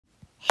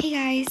Hey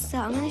guys, so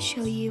I'm gonna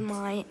show you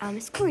my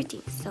school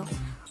routine. So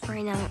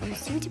right now I'm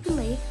soon to be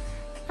late.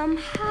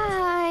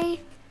 Hi.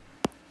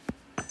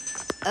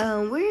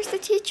 Where's the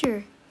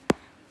teacher?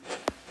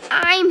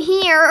 I'm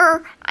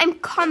here. I'm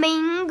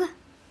coming.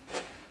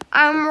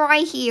 I'm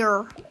right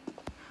here.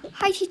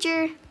 Hi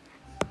teacher.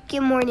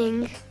 Good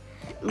morning.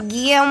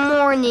 Good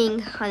morning,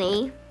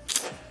 honey.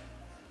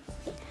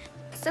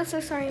 So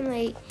sorry I'm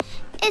late.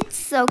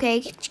 It's okay,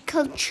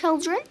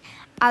 children.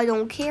 I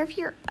don't care if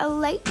you're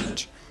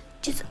late.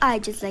 I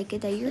just like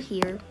it that you're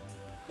here.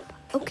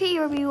 Okay,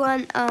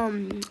 everyone.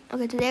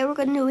 Okay, today we're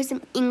gonna do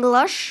some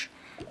English.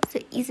 So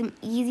some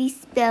easy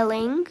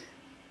spelling.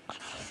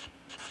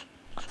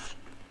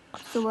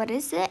 So what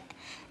is it?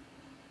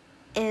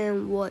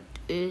 And what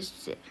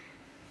is it?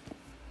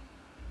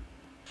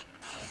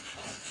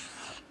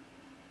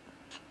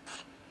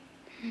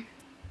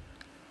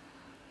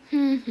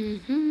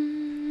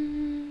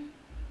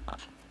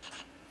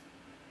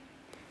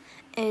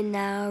 And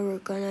now we're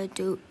gonna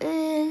do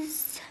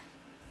is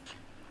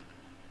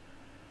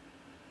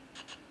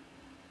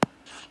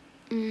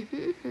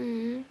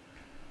and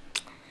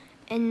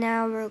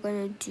now we're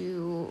gonna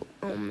do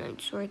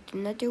let's write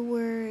another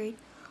word.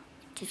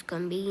 Just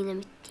gonna be, let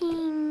me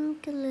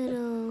think a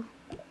little.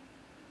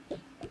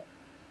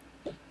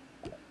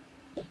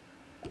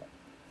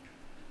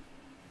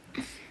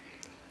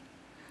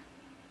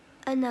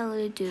 And now what I'm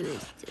gonna do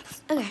is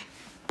this.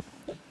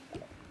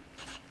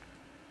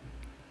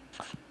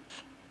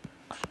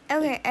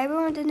 Okay,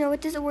 everyone to know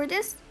what this word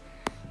is?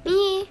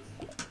 Me.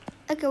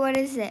 Okay, what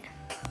is it?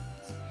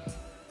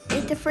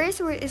 The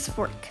first word is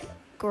fork.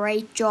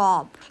 Great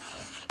job.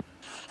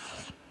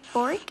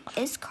 Fork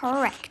is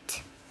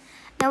correct.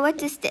 Now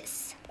what is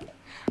this?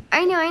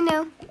 I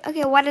know.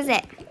 Okay, what is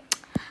it?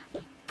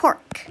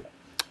 Pork.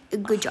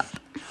 Good job.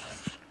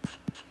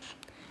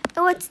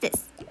 And what's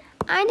this?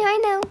 I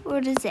know.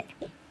 What is it?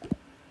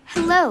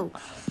 Hello.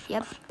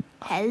 Yep.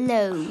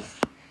 Hello.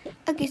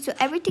 Okay, so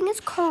everything is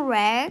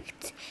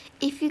correct.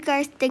 If you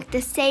guys think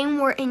the same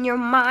word in your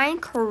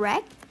mind,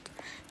 correct.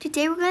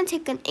 Today we're gonna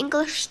take an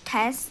English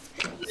test.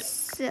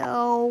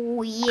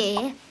 So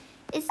yeah,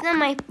 it's not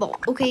my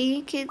fault,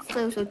 okay, kids?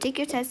 So take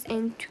your test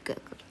and go.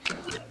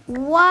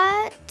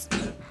 What?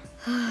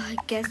 I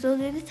guess those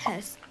are the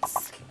tests.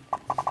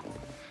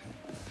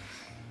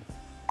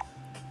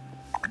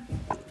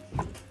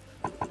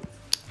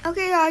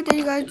 Okay, guys, did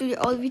you guys do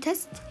all of your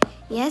tests?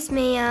 Yes,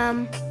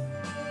 ma'am.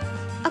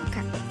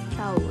 Okay,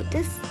 so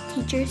this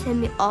teacher sent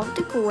me all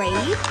the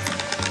grades.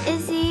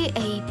 Izzy,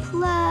 A+.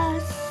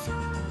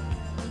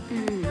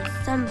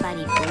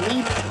 Somebody B+.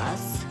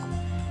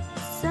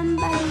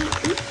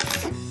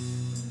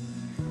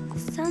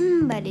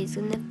 Somebody's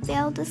gonna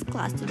fail this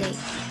class today.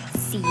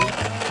 C.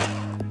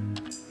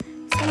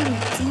 Somebody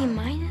D-. Oh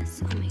my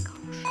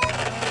gosh.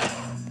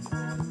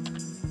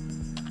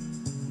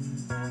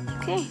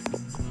 Okay.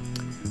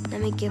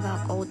 Let me give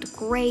out all the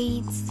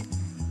grades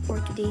for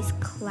today's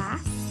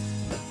class.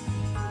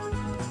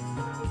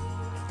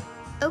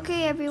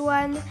 Okay,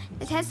 everyone.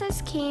 The test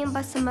has came,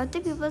 but some other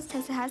people's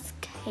test has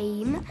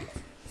came.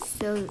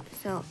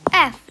 So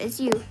F is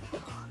you.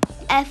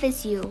 F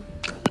is you.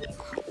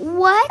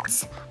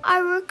 What?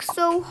 I work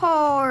so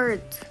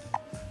hard.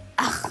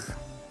 Ugh.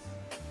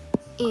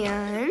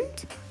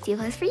 And C+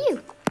 for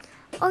you.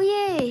 Oh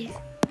yay!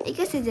 I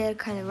guess I did it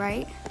kind of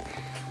right.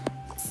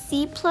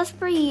 C+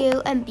 for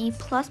you and B+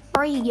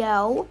 for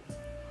you.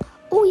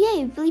 Oh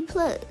yay, B+.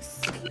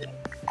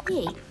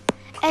 Yay.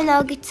 And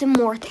I'll get some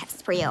more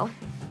tests for you.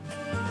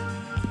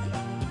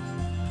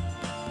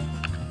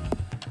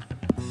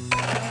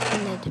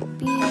 Another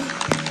B.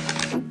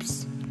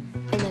 Oops.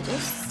 Another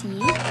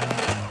C.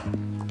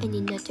 And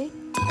another D.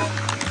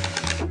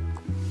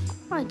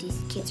 Wow, these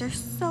kids are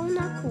so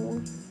not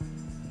cool.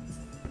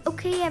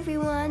 Okay,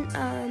 everyone.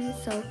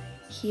 So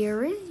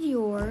here is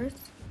yours.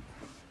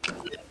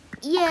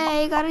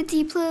 Yay, I got a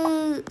D+.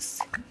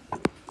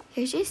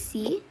 Here's your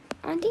C.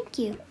 Oh, thank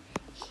you.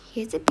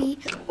 Here's a B.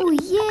 Oh,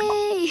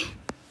 yay!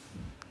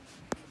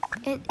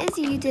 And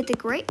Izzy, you did the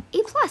great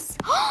A+.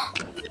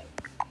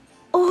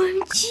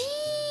 OMG!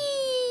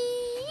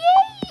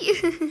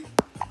 Yay!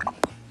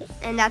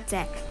 And that's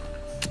it.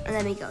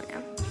 Let me go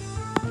now.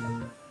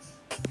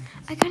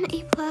 I got an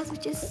A+,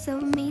 which is so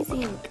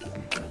amazing.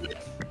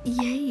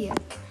 Yay!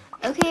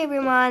 Okay,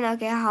 everyone.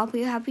 Okay, I hope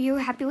you're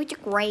happy with your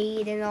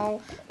grade and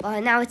all.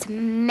 Well, now it's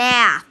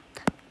math.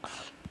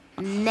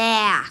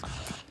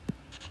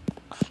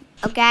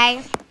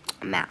 Okay?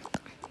 Math.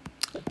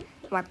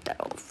 Wipe that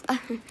off.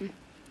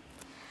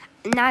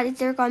 Now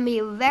these are going to be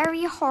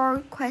very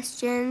hard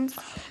questions,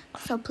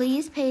 so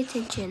please pay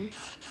attention.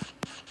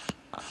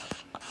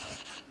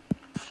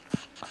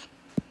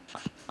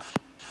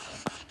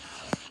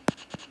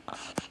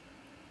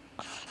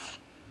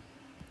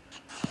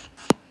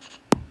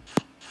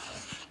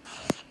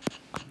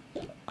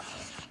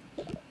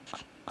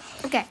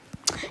 Okay,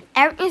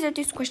 answer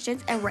these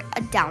questions and write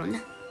it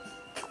down.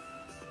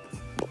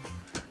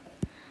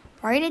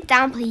 Write it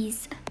down,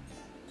 please.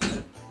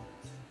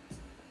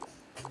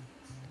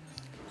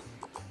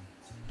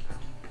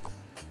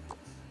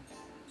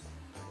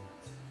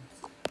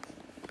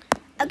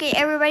 Okay,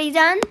 everybody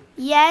done?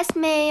 Yes,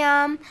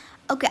 ma'am.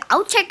 Okay,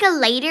 I'll check it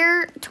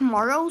later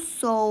tomorrow.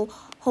 So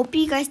hope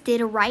you guys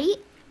did it right.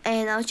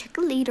 And I'll check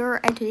it later.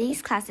 And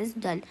today's class is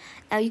done.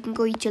 Now you can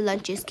go eat your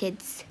lunches,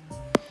 kids.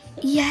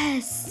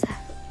 Yes.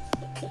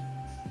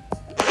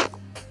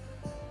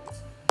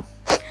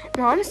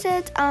 Mom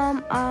said,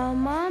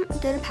 Mom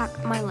didn't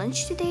pack my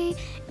lunch today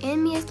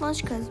and Mia's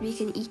lunch because we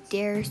can eat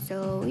there.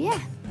 So yeah,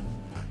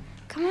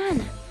 come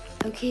on.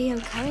 Okay,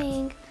 I'm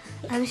coming.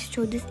 I'm just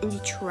throw this in the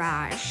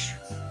trash.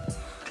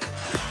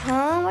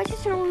 Huh? Why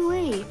just throw it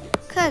away?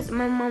 Cause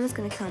my mom is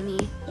gonna tell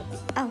me.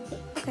 Oh,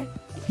 okay.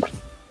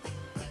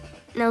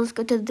 Now let's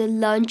go to the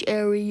lunch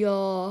area.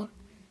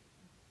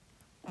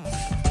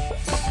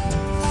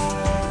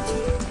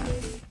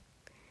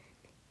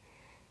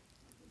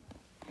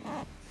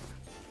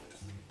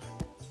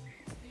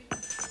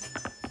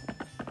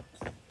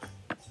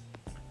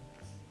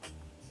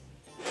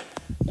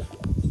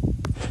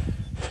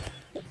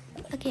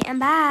 Okay, I'm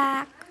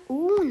back.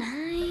 Ooh,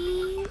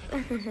 nice.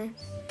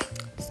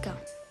 Let's go.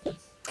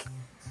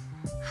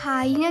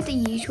 Hi, you know the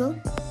usual.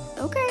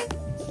 Okay.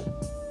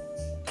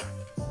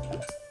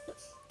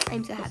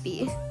 I'm so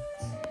happy.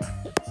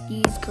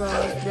 These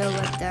girls know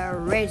what the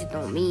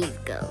original means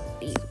go.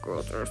 These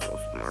girls are so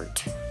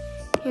smart.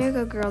 Here you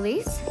go,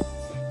 girlies.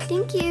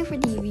 Thank you for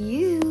the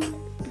review.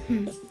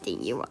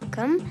 Thank you,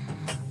 welcome.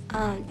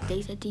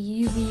 They said the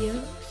review.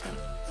 So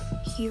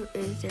here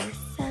is their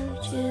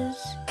sandwiches.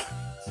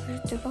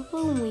 Here's the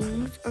buffalo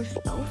wings are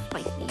so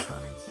spicy.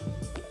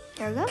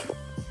 There we go.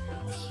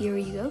 Here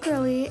you go,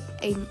 girly.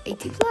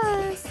 18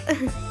 plus.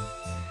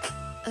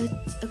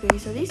 Okay,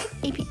 so these are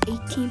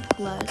 18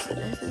 plus. So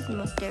this is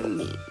what their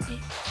meat. Here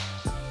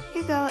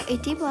you go,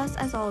 18 plus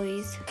as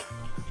always.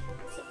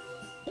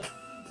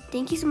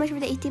 Thank you so much for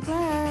the 18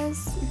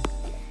 plus.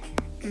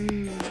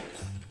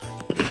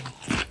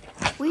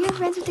 We are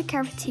friends with the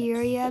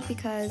cafeteria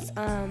because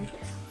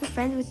we're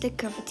friends with the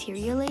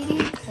cafeteria lady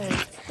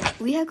because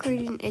we have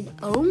created an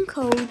own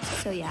code.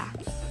 So yeah,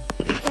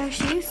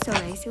 she is so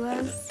nice to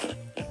us.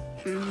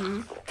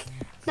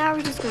 Now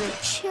we're just gonna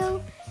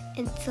chill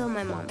until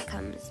my mom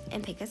comes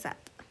and pick us up.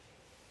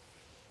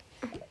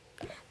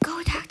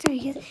 Go talk to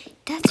her.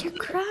 That's your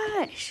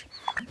crush.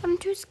 I'm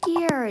too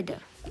scared.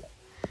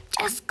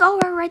 Just go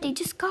already.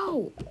 Just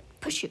go.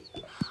 Push you.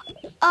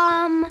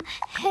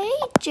 Hey,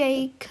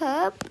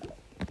 Jacob.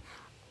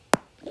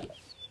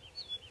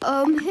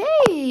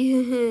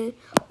 Hey.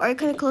 Are you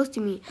kind of close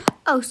to me?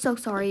 Oh, so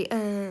sorry.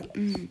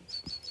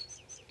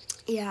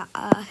 Yeah,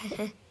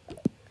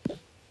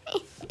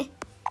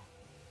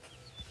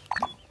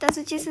 that's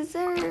what she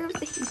deserves.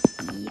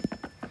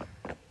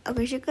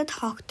 Okay, she could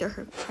talk to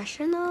her crush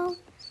now.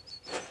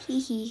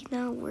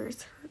 Now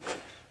where's her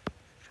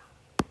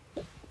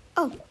crush?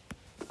 Oh.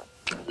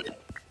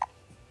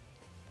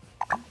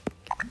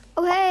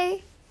 Oh,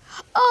 hey.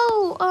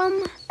 Oh,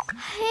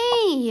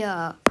 hey,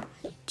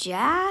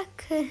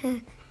 Jack.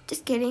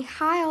 Just kidding.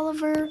 Hi,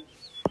 Oliver.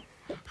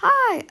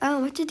 Hi.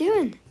 What you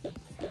doing?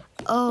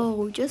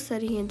 Oh, just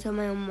sitting until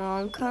my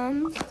mom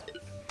comes.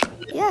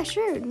 Yeah,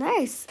 sure.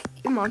 Nice.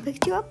 Your mom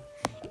picked you up?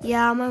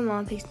 Yeah, my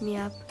mom picks me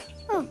up.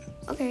 Oh,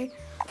 okay.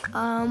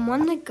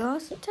 Wanna go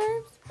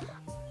sometimes?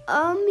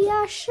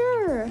 Yeah,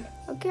 sure.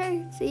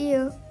 Okay, see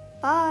you.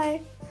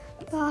 Bye.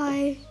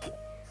 Bye.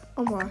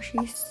 Oh my gosh,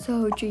 she's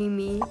so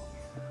dreamy.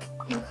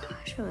 Oh my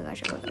gosh, oh my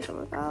gosh, oh my gosh, oh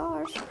my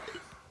gosh.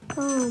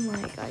 Oh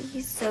my god,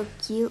 he's so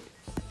cute.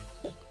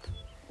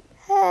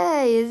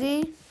 Hey,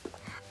 Izzy.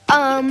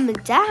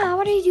 Dad,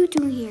 what are you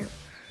doing here?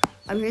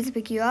 I'm here to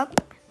pick you up.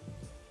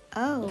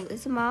 Oh,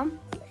 is it Mom?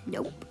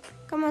 Nope.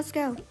 Come on, let's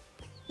go.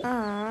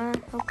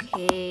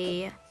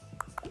 Okay.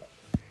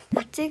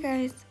 That's it,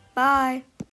 guys. Bye.